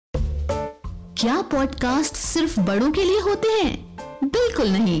क्या पॉडकास्ट सिर्फ बड़ों के लिए होते हैं? बिल्कुल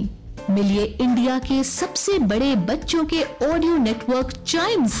नहीं। मिलिए इंडिया के सबसे बड़े बच्चों के ऑडियो नेटवर्क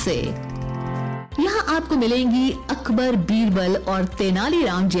चाइम्स से। यहाँ आपको मिलेंगी अकबर, बीरबल और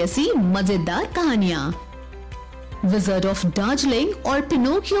तेनालीराम जैसी मजेदार कहानियाँ, विज़र्ड ऑफ दार्जिलिंग और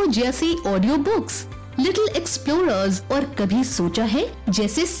पिनोकियो जैसी ऑडियो बुक्स, लिटिल एक्सप्लोरर्स और कभी सोचा है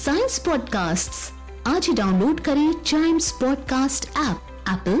जैसे साइंस पॉडकास्ट्स। आज ही डाउनलोड करें चाइम्स पॉडकास्ट ऐप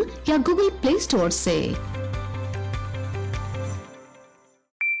एप्पल या गूगल प्ले स्टोर से।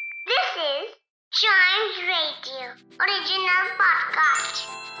 This is Chimes Radio original podcast.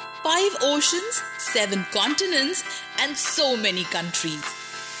 5 oceans, 7 continents, and so many countries.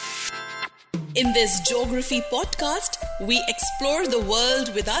 In this geography podcast, we explore the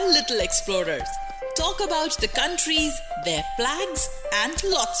world with our little explorers, talk about the countries, their flags, and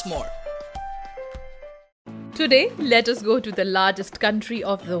lots more. Today, let us go to the largest country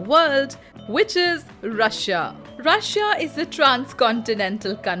of the world, which is Russia. Russia is a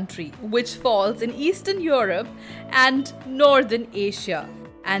transcontinental country which falls in Eastern Europe and Northern Asia.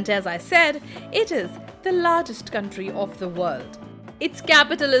 And as I said, it is the largest country of the world. Its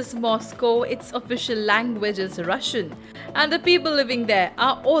capital is Moscow, its official language is Russian, and the people living there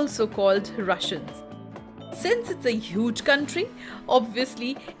are also called Russians. Since it's a huge country,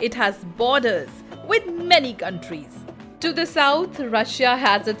 obviously it has borders with many countries. To the south, Russia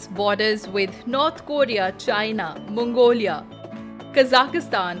has its borders with North Korea, China, Mongolia,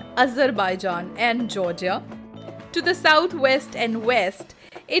 Kazakhstan, Azerbaijan, and Georgia. To the southwest and west,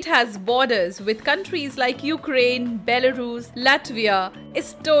 it has borders with countries like Ukraine, Belarus, Latvia,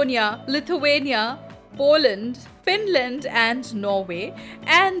 Estonia, Lithuania, Poland, Finland, and Norway,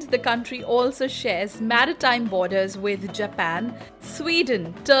 and the country also shares maritime borders with Japan,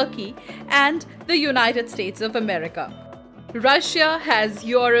 Sweden, Turkey, and the United States of America. Russia has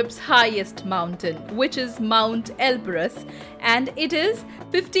Europe's highest mountain, which is Mount Elbrus, and it is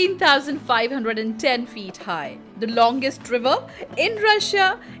 15,510 feet high. The longest river in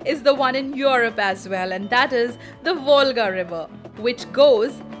Russia is the one in Europe as well, and that is the Volga River, which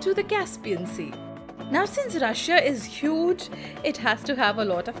goes to the Caspian Sea. Now, since Russia is huge, it has to have a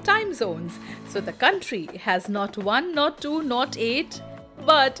lot of time zones. So the country has not 1, not 2, not 8,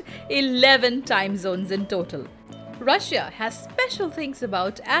 but 11 time zones in total. Russia has special things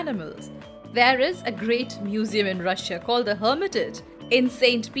about animals. There is a great museum in Russia called the Hermitage in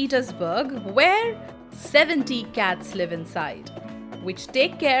St. Petersburg, where 70 cats live inside, which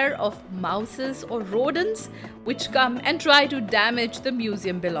take care of mouses or rodents which come and try to damage the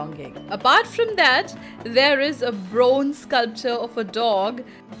museum belonging. Apart from that, there is a bronze sculpture of a dog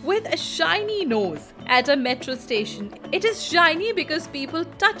with a shiny nose at a metro station. It is shiny because people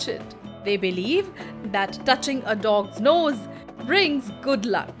touch it. They believe that touching a dog's nose brings good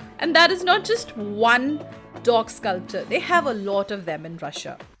luck. And that is not just one dog sculpture. They have a lot of them in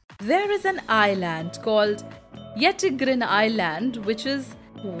Russia. There is an island called Yetigrin Island, which is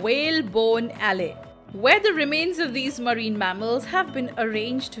Whalebone Alley, where the remains of these marine mammals have been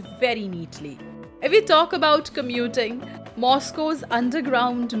arranged very neatly. If we talk about commuting, Moscow's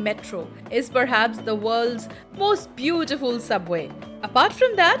underground metro is perhaps the world's most beautiful subway. Apart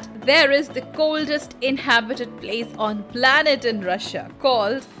from that, there is the coldest inhabited place on planet in Russia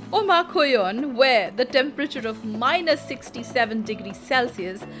called Omakhoyon, where the temperature of minus 67 degrees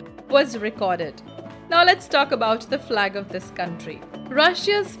Celsius was recorded. Now let's talk about the flag of this country.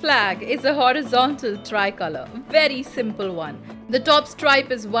 Russia's flag is a horizontal tricolor, very simple one. The top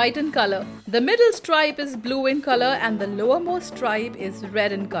stripe is white in color, the middle stripe is blue in color, and the lowermost stripe is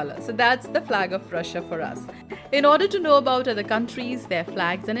red in color. So that's the flag of Russia for us. In order to know about other countries, their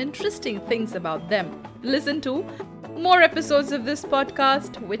flags, and interesting things about them, listen to more episodes of this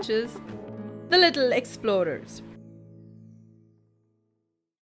podcast, which is The Little Explorers.